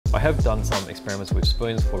I have done some experiments with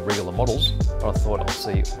spoons for regular models, but I thought I'll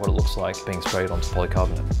see what it looks like being sprayed onto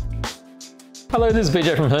polycarbonate. Hello, this is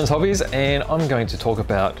BJ from Hearns Hobbies, and I'm going to talk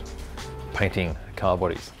about painting car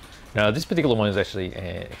bodies. Now, this particular one is actually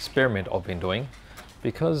an experiment I've been doing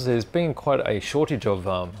because there's been quite a shortage of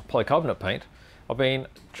polycarbonate paint. I've been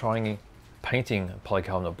trying painting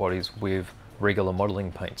polycarbonate bodies with regular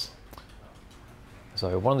modeling paints.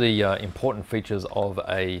 So one of the important features of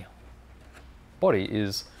a body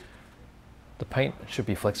is the paint should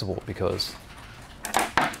be flexible, because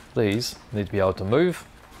these need to be able to move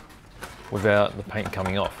without the paint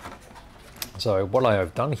coming off. So what I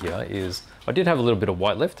have done here is I did have a little bit of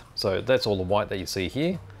white left, so that's all the white that you see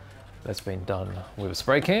here. That's been done with a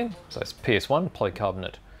spray can, so it's PS1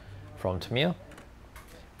 polycarbonate from Tamiya.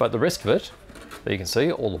 But the rest of it, there you can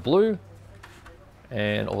see all the blue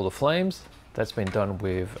and all the flames, that's been done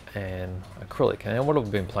with an acrylic. And what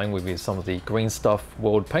I've been playing with is some of the Green Stuff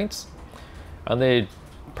World paints, and they're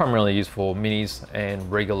primarily used for minis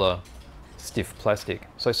and regular stiff plastic.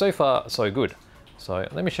 So far so good. So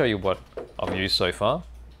let me show you what I've used so far.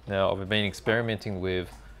 Now, I've been experimenting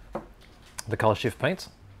with the color shift paints,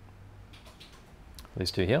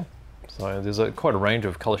 these two here. So there's quite a range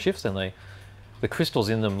of color shifts, and the crystals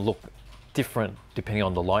in them look different depending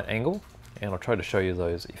on the light angle, and I'll try to show you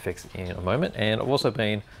those effects in a moment. And I've also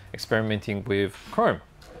been experimenting with chrome.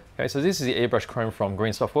 Okay, so this is the airbrush chrome from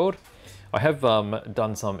Green Stuff World. I have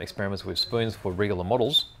done some experiments with spoons for regular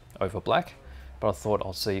models over black, but I thought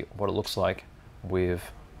I'll see what it looks like with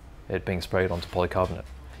it being sprayed onto polycarbonate.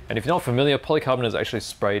 And if you're not familiar, polycarbonate is actually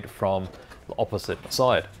sprayed from the opposite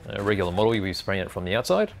side. In a regular model, you'll be spraying it from the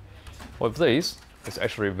outside. With these, it's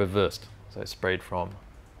actually reversed. So it's sprayed from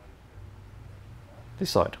this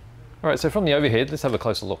side. All right, so from the overhead, let's have a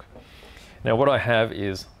closer look. Now what I have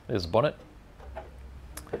is, there's a bonnet.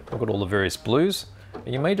 I've got all the various blues.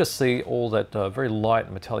 And you may just see all that very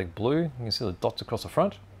light metallic blue. You can see the dots across the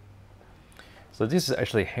front. So this is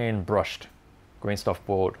actually hand brushed Green Stuff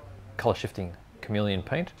World color shifting chameleon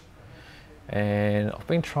paint. And I've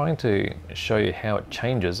been trying to show you how it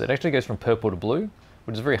changes. It actually goes from purple to blue,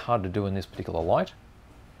 which is very hard to do in this particular light.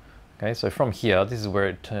 Okay, so from here, this is where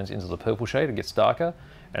it turns into the purple shade. It gets darker.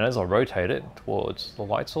 And as I rotate it towards the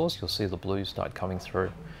light source, you'll see the blues start coming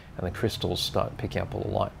through and the crystals start picking up all the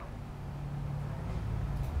light.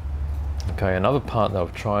 Okay, another part that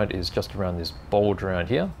I've tried is just around this bulge around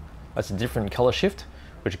here. That's a different color shift,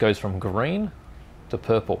 which goes from green to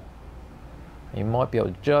purple. You might be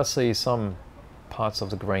able to just see some parts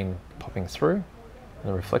of the green popping through in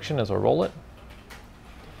the reflection as I roll it.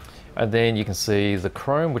 And then you can see the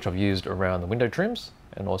chrome, which I've used around the window trims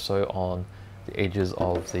and also on the edges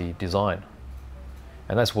of the design.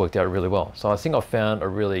 And that's worked out really well. So I think I've found a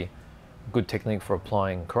really good technique for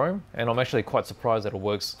applying chrome, and I'm actually quite surprised that it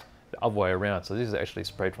works the other way around. So this is actually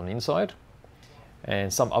sprayed from the inside,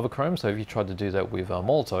 and some other chrome. So if you tried to do that with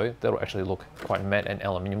Molto, that'll actually look quite matte and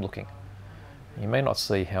aluminium looking. You may not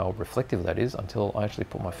see how reflective that is until I actually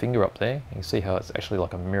put my finger up there. You can see how it's actually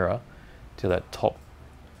like a mirror to that top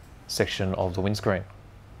section of the windscreen.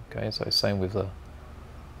 Okay, so same with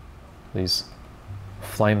these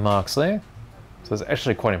flame marks there. So it's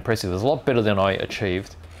actually quite impressive. It's a lot better than I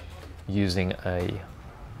achieved using a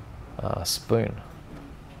spoon.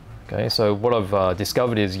 Okay, so what I've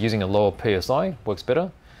discovered is using a lower PSI works better.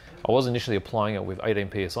 I was initially applying it with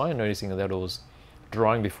 18 PSI and noticing that it was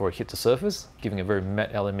drying before it hit the surface, giving a very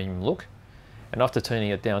matte aluminium look. And after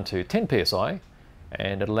turning it down to 10 PSI,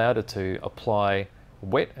 and it allowed it to apply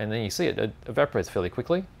wet, and then you see it evaporates fairly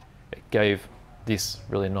quickly. It gave this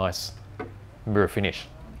really nice mirror finish.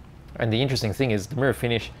 And the interesting thing is the mirror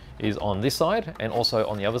finish is on this side and also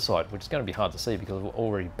on the other side, which is going to be hard to see because I've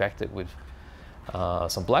already backed it with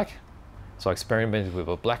some black. So I experimented with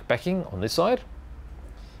a black backing on this side,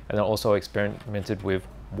 and then also experimented with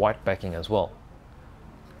white backing as well.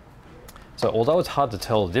 So although it's hard to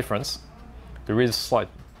tell the difference, there is slight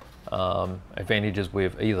advantages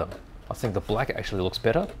with either. I think the black actually looks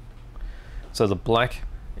better. So the black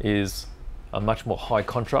is a much more high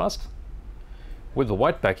contrast. With the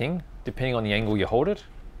white backing, depending on the angle you hold it,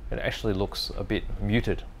 it actually looks a bit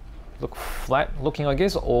muted. Look flat looking, I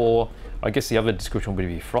guess, or I guess the other description would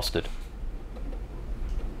be frosted.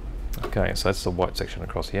 Okay, so that's the white section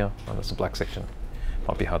across here, and that's the black section.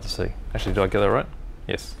 Might be hard to see. Actually, did I get that right?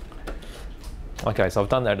 Yes. Okay, so I've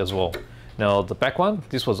done that as well. Now the back one,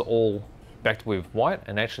 this was all backed with white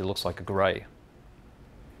and actually looks like a grey.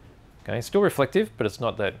 Okay, still reflective, but it's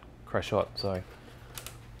not that crash hot, so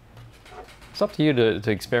it's up to you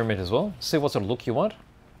to experiment as well. See what sort of look you want.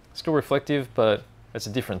 Still reflective, but it's a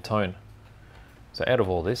different tone. So out of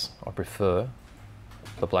all this, I prefer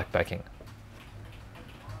the black backing.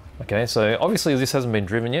 Okay, so obviously this hasn't been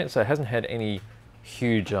driven yet, so it hasn't had any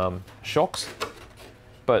huge shocks,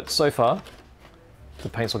 but so far the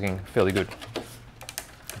paint's looking fairly good.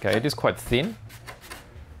 Okay, it is quite thin.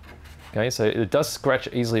 Okay, so it does scratch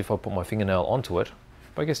easily if I put my fingernail onto it,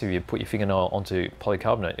 but I guess if you put your fingernail onto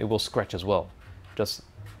polycarbonate, it will scratch as well. Just,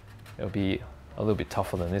 it'll be a little bit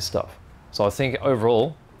tougher than this stuff. So I think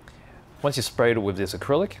overall, once you sprayed it with this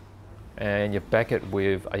acrylic and you back it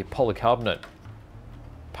with a polycarbonate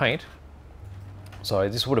paint, so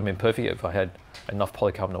this would have been perfect if I had enough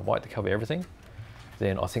polycarbonate white to cover everything,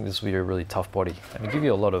 then I think this would be a really tough body and it'll give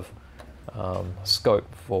you a lot of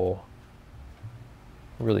scope for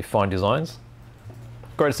really fine designs.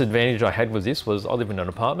 Greatest advantage I had with this was I live in an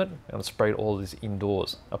apartment and I sprayed all of this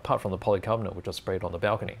indoors, apart from the polycarbonate which I sprayed on the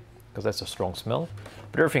balcony because that's a strong smell,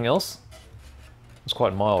 but everything else was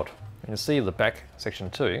quite mild. And you see the back section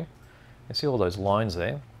too, you see all those lines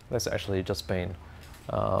there, that's actually just been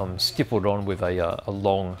stippled on with a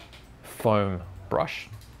long foam brush.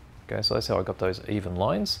 Okay, so that's how I got those even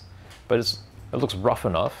lines, but it looks rough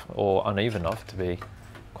enough or uneven enough to be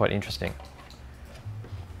quite interesting.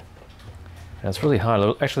 And it's really hard.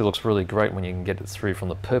 It actually looks really great when you can get it through from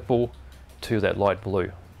the purple to that light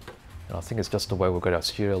blue. And I think it's just the way we've got our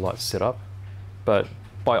studio lights set up. But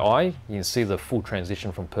by eye, you can see the full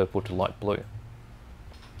transition from purple to light blue.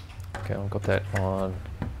 Okay, I've got that on,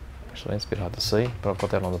 actually it's a bit hard to see, but I've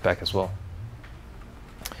got that on the back as well.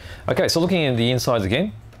 Okay, so looking at the insides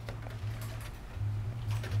again.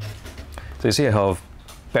 So you see how I've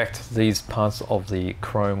backed these parts of the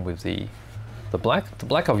chrome with the black. The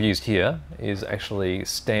black I've used here is actually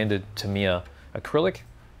standard Tamiya acrylic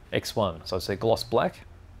X1, so it's a gloss black.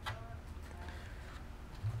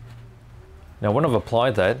 Now when I've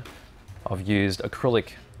applied that, I've used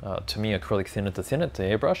acrylic, Tamiya acrylic thinner to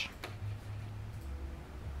airbrush.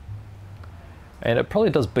 And it probably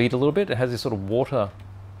does bead a little bit. It has this sort of water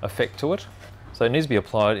effect to it. So it needs to be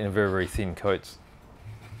applied in very, very thin coats.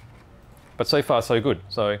 But so far so good.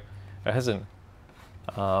 So it hasn't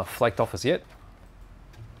flaked off as yet.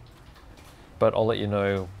 But I'll let you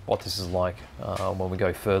know what this is like when we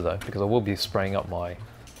go further, because I will be spraying up my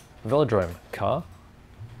velodrome car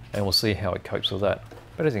and we'll see how it copes with that.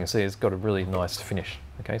 But as you can see, it's got a really nice finish.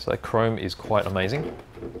 Okay, so that chrome is quite amazing.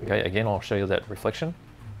 Okay, again, I'll show you that reflection.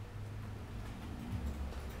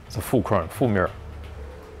 It's a full chrome, full mirror.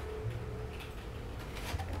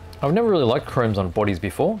 I've never really liked chromes on bodies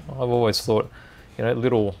before. I've always thought, you know,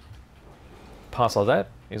 little parts like that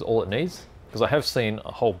is all it needs. Because I have seen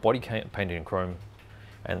a whole body painted in chrome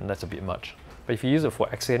and that's a bit much. But if you use it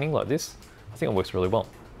for accenting like this, I think it works really well.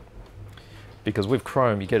 Because with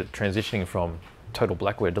chrome, you get it transitioning from total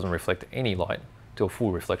black where it doesn't reflect any light to a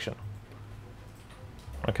full reflection.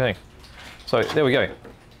 Okay, so there we go.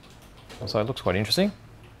 So it looks quite interesting.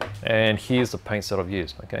 And here's the paints that I've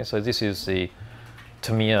used. Okay, so this is the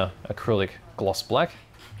Tamiya acrylic gloss black.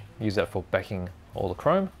 Use that for backing all the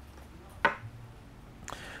chrome.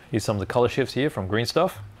 Here's some of the color shifts here from Green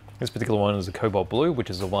Stuff. This particular one is the cobalt blue, which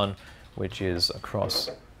is the one which is across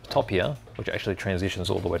the top here, which actually transitions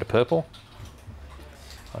all the way to purple.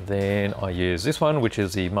 And then I use this one, which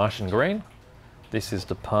is the Martian green. This is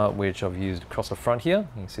the part which I've used across the front here.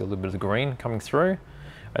 You can see a little bit of the green coming through.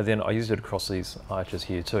 And then I used it across these arches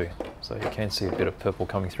here too. So you can see a bit of purple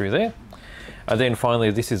coming through there. And then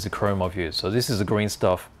finally, this is the chrome I've used. So this is the Green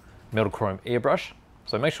Stuff Metal Chrome airbrush.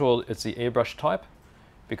 So make sure it's the airbrush type,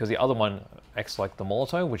 because the other one acts like the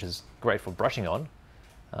monotone, which is great for brushing on,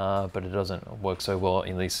 but it doesn't work so well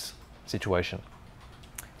in this situation.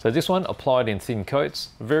 So this one applied in thin coats,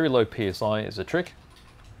 very low PSI is a trick.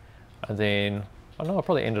 And then, I know I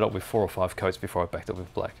probably ended up with 4 or 5 coats before I backed it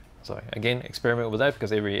with black. So again, experiment with that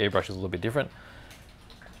because every airbrush is a little bit different,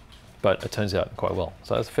 but it turns out quite well.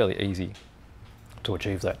 So it's fairly easy to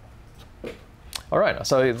achieve that. All right,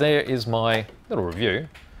 so there is my little review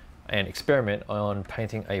and experiment on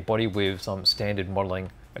painting a body with some standard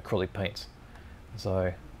modeling acrylic paints.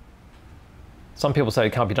 So some people say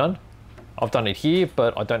it can't be done. I've done it here,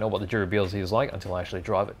 but I don't know what the durability is like until I actually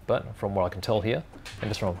drive it. But from what I can tell here, and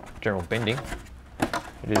just from general bending,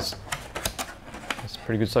 it's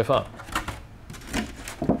pretty good so far.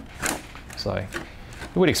 So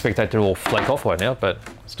you would expect that to all flake off right now, but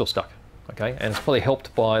it's still stuck. Okay, and it's probably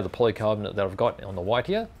helped by the polycarbonate that I've got on the white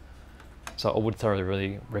here. So I would thoroughly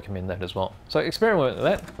really recommend that as well. So experiment with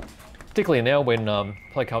that, particularly now when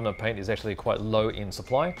polycarbonate paint is actually quite low in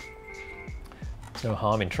supply. There's no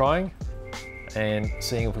harm in trying and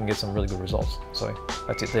seeing if we can get some really good results. So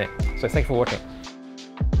that's it there. So thanks for watching.